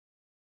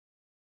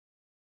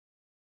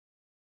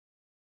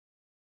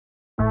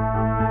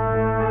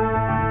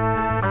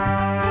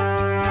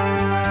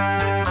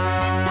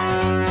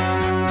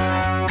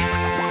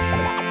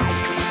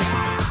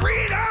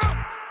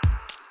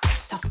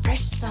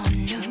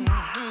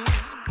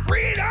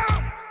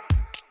Freedom.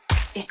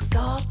 It's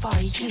all for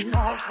you.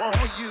 All for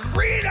you.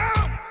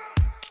 Freedom.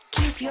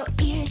 Keep your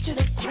ears to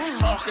the ground.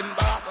 Talking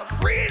about the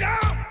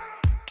freedom.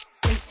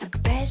 It's the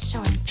best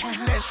show in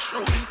town. Best show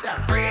in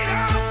town.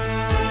 Freedom.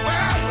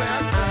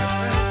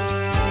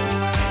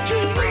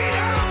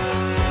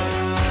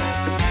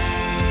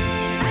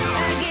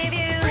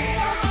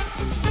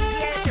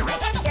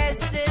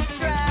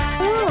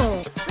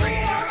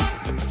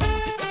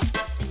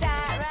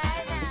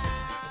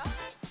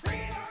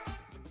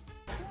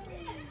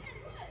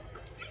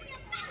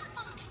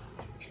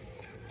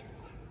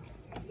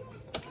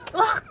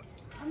 Well.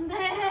 안돼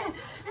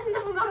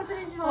핸드폰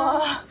떨어뜨리지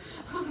마.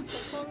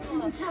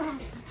 진짜.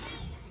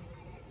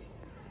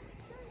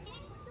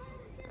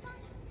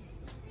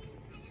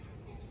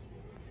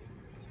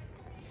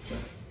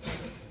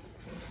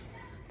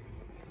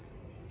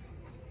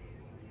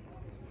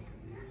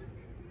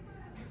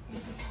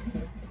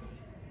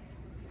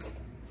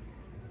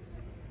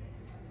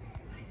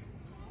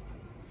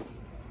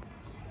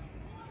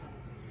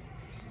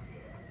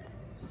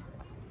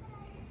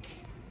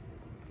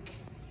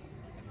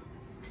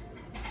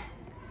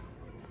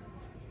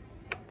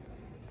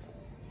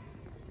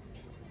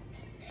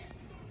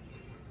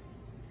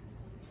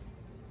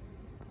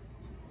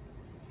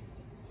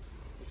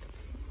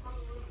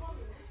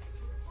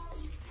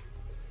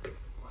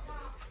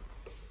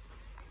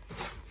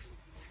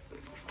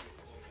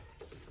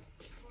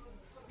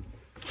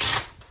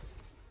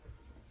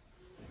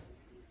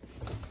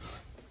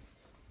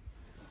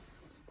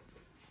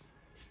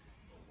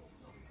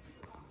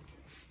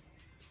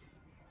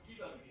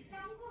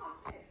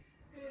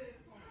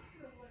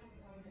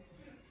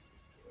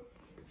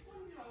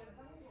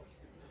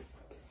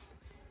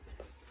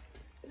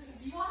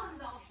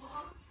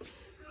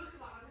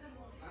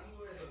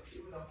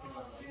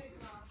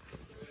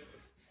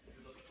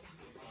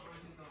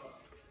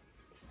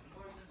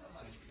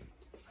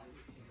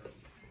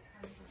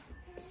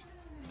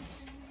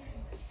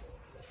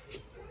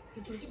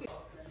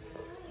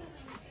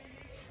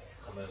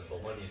 가면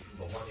너만이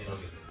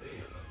하겠는데.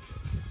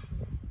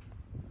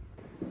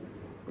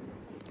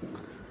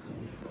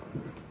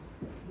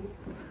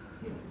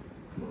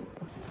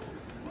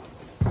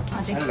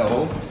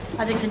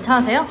 아직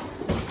괜찮으세요?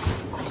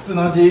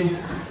 거뜬하지.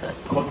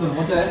 거뜬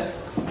어제.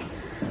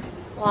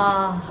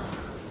 와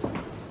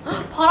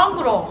바람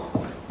불어.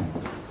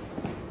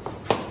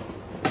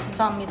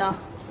 감사합니다.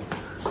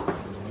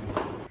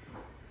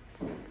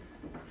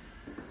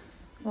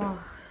 와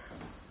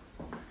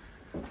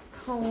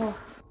더워.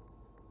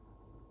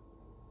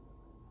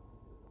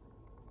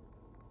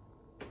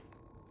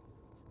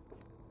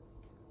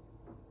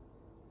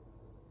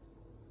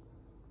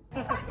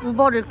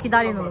 우버를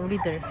기다리는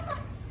우리들.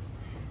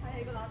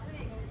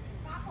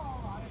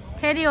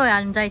 캐리어에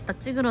앉아있다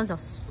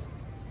찌그러졌어.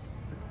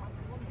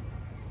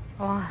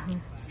 와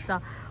진짜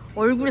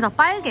얼굴이 다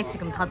빨개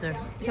지금 다들.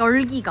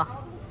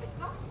 열기가.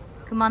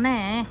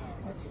 그만해.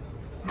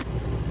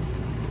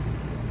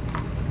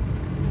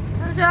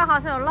 현수야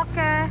가서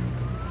연락해.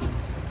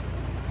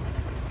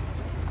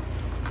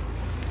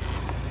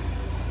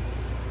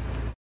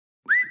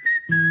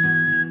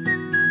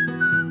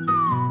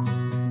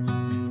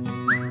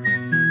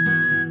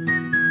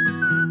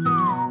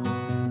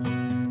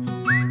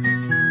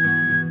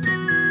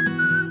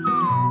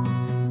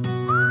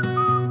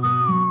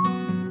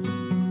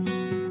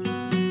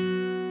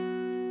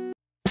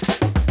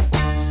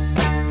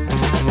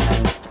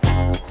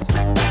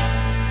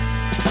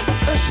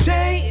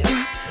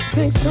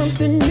 Think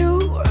something new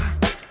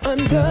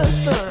under the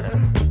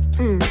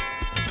sun.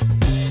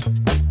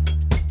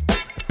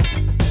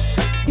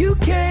 You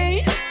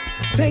can't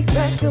take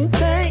back them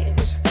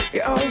things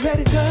you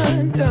already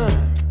done.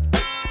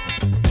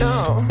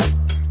 No.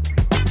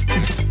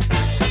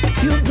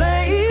 You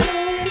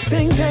blame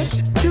things that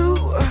you do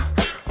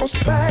on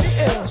somebody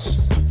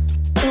else.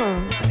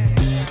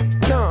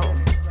 No.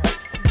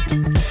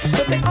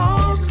 But they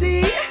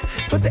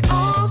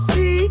all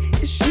see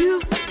is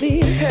you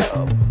need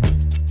help.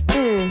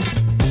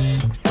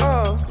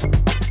 Oh,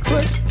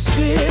 but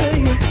still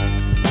you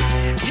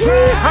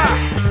try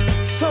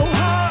so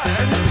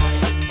hard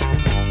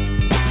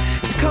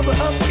to cover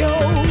up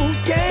your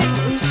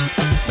games.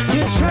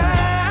 You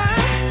try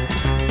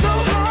so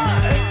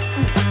hard.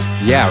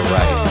 Yeah,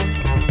 right.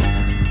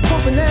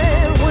 Hoping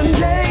that one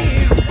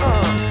day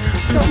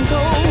something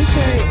gon'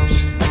 change.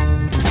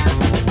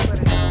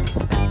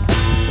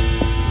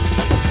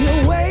 You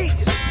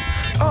waste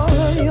all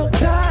of your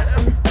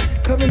time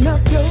covering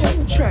up your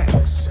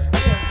tracks.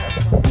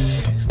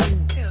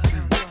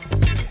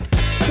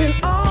 Spend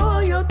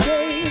all your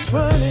days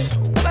running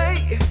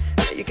away.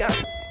 You got.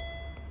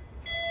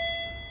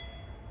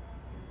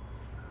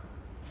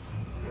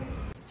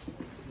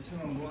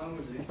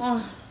 아,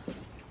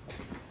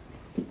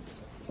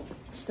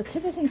 진짜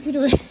체대생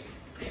필요해.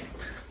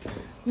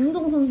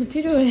 운동선수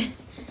필요해.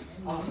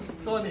 아,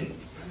 떠니.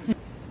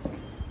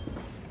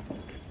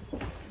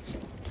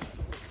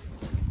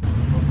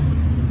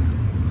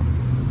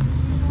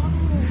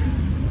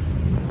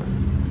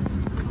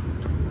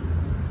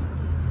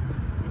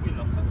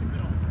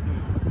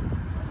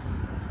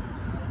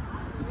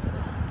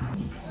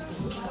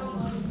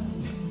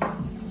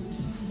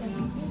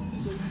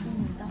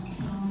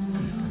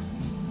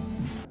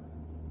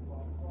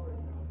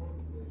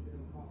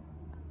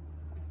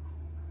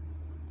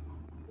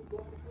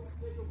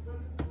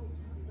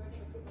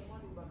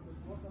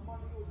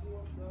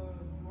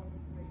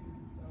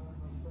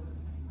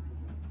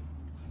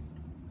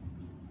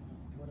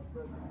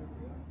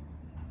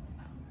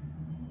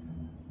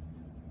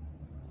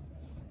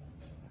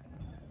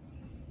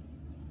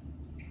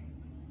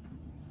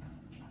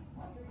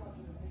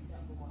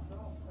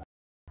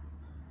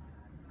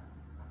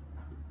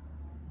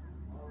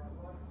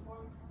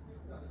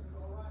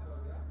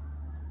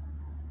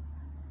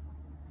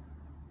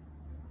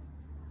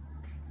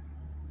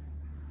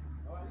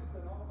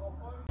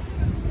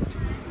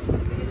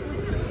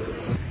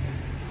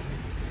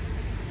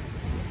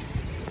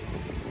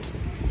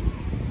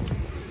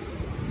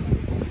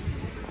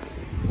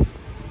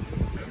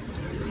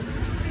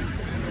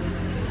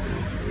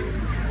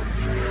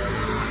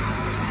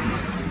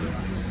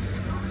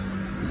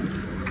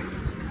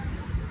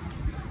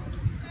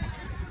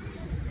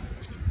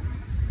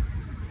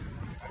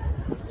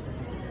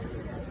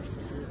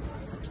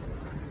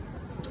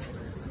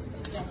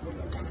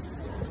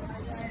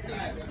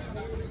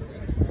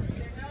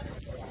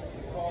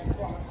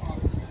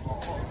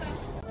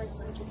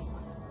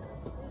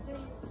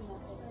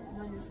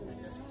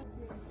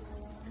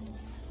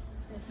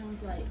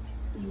 Sounds like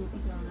you will be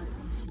going on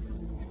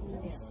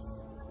yes.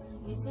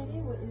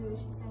 Yesterday, when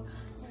she sang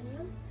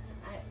Sanyeon,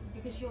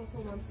 because she also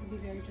wants to be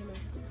very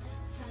dramatic.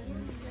 Sanyeon,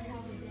 you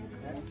have a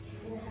bed,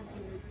 and you have to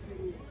be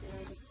pretty.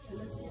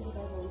 Let's do what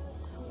I want.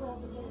 Well,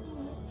 the bed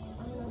is,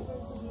 I'm not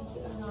going to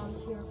be around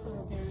here for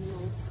a very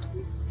long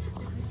time.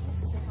 This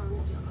is the found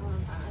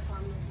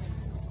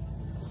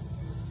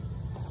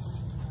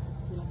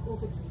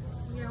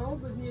yeah, all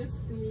good news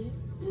to me.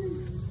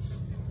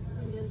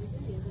 And then the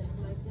thing is that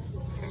my dad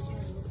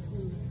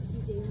he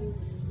gave me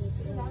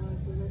like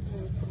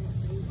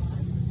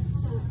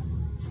so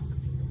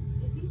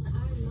at least I'm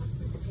not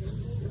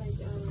pretending like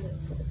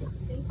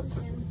they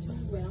pretend too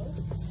well.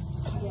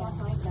 Yeah, not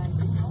like that,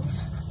 you know.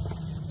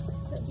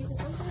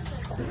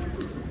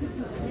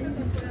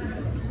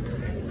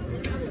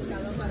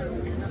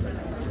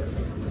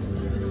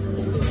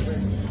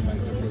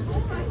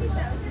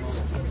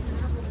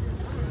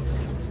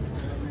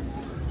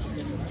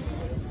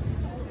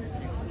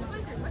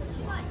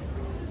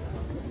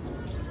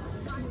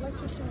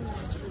 Because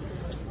sometimes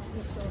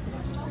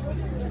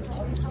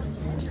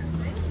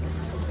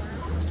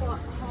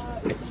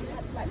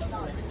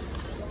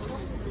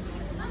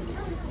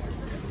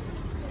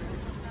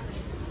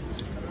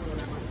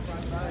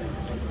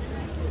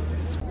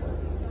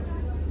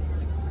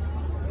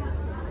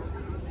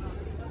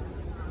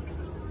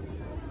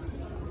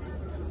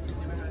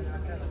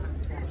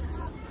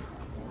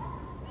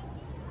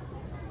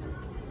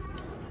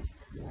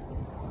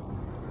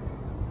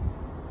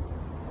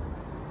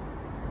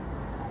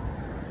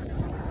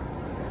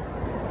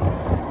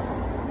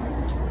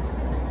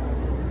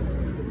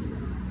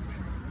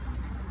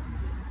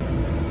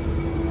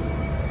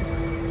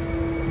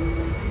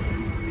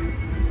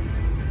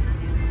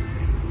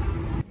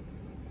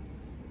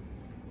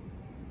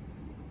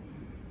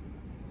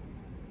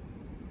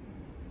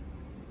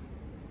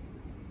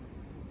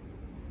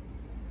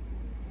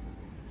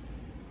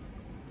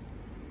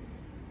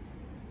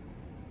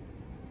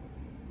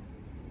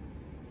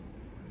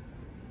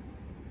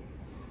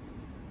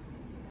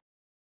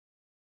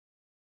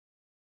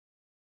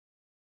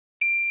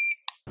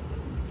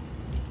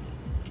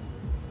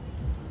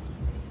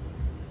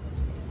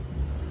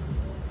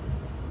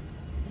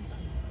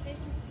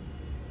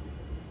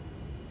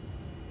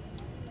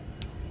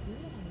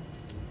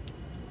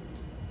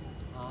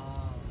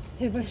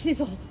제발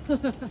씻어. 야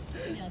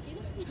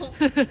씻었어.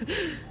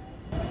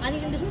 아니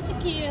근데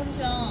솔직히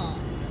현수야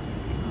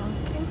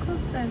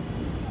킹크스에서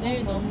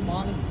내일 너무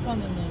마음이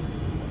급하면은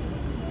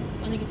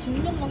만약에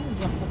증명만 하면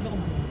누가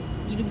가져가면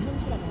돼. 이름이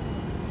현수라고.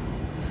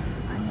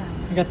 아니야.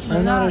 그러니까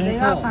전화를 해서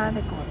내가 가야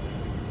될 것 같아.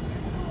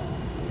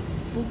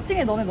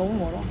 녹지게 너네 너무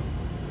멀어.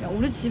 야,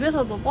 우리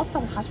집에서도 버스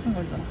타고 40분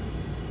걸리더라.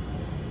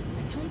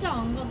 당장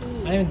안 가도.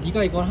 아니면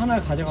네가 이걸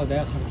하나 가져가고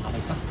내가 가서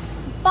받을까?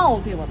 오빠가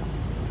어떻게 받아?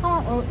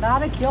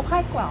 나를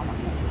기억할 거야 아마.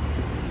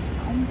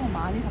 엄청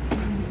많이 샀어.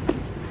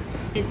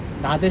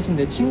 나 대신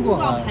내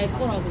친구가 갈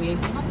거라고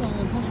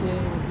얘기하면 사실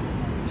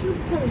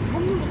출국해서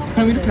선물로 사면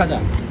그럼 이렇게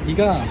하자.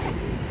 네가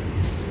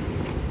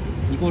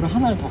이거를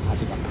하나 더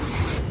가져가.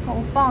 그럼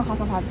오빠가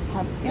가서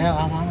받을게. 내가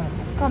가서 하나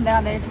가져가. 그럼 내가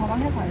내일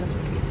전화해서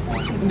알려줄게.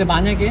 근데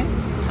만약에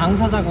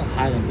당사자가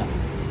가야 된다.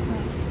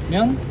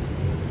 면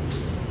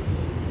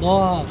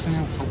너가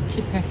그냥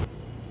킵해.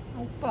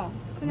 오빠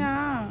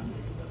그냥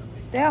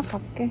내가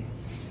갈게.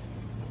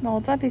 나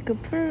어차피 그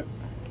풀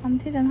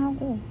안티젠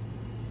하고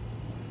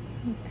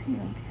어떻게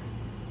어디야?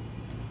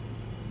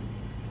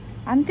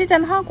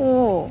 안티젠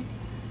하고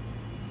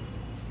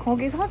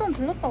거기 서점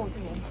들렀다 오지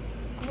뭐.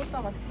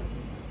 그랬다가 싶어지.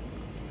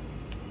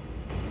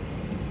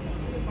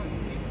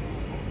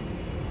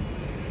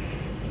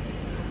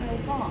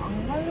 오빠가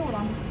안 가려고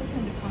나한테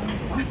부탁했는데 가는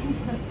거 아닌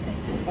것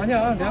같아.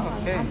 아니야, 내가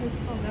갈게. 아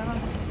됐어, 내가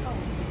갔다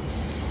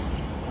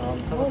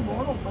올게. 너무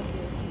멀어 오빠 지금.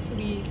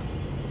 둘이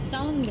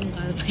싸우는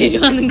건가요?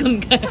 배려하는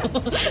건가요?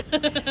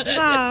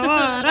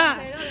 싸워라!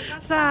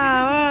 싸워라!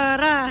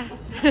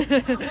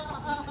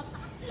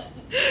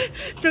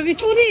 저기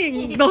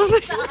초딩 너무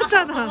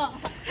심했잖아.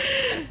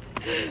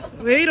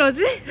 왜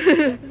이러지?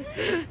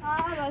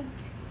 나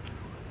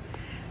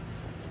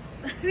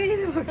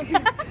쓰레기들 밖에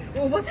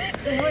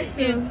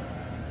오버액션.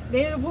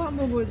 내일 뭐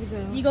한번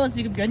보여주세요. 이거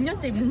지금 몇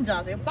년째 입는지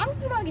아세요?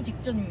 빵꾸나기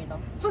직전입니다.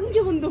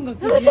 환경운동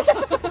같거든요.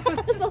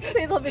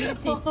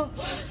 서스테이너빌리티.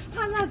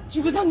 하나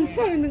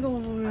주구장창 있는 거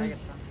보면.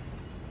 알겠다.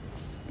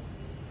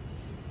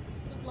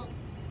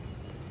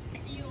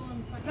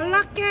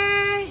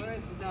 연락해.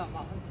 그래 진짜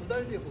막 한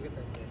 2달 뒤에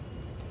보겠다 이제.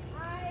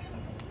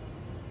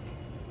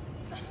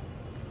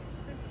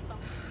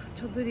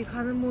 저들이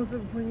가는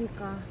모습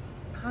보니까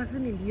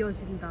가슴이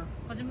미어진다.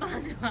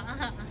 거짓말하지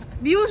마.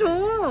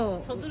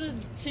 미워져.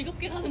 저들은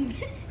즐겁게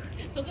가는데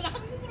저들은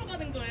한국으로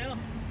가는 거예요.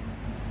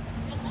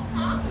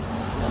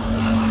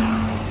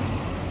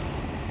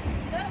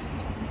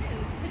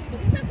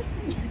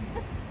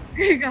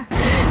 그러니까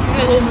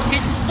이거 너무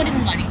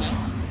질척거리는 거 아닌가요?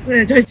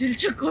 네, 저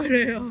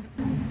질척거려요.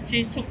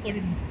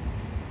 질척거리는 거.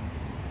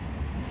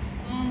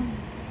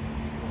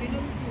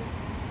 이런 수.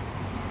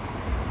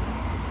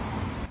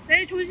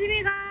 내일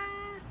조심히 가.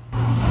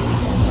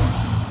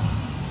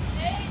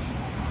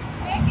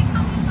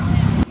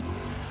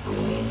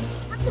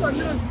 하트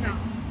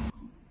만들어주자.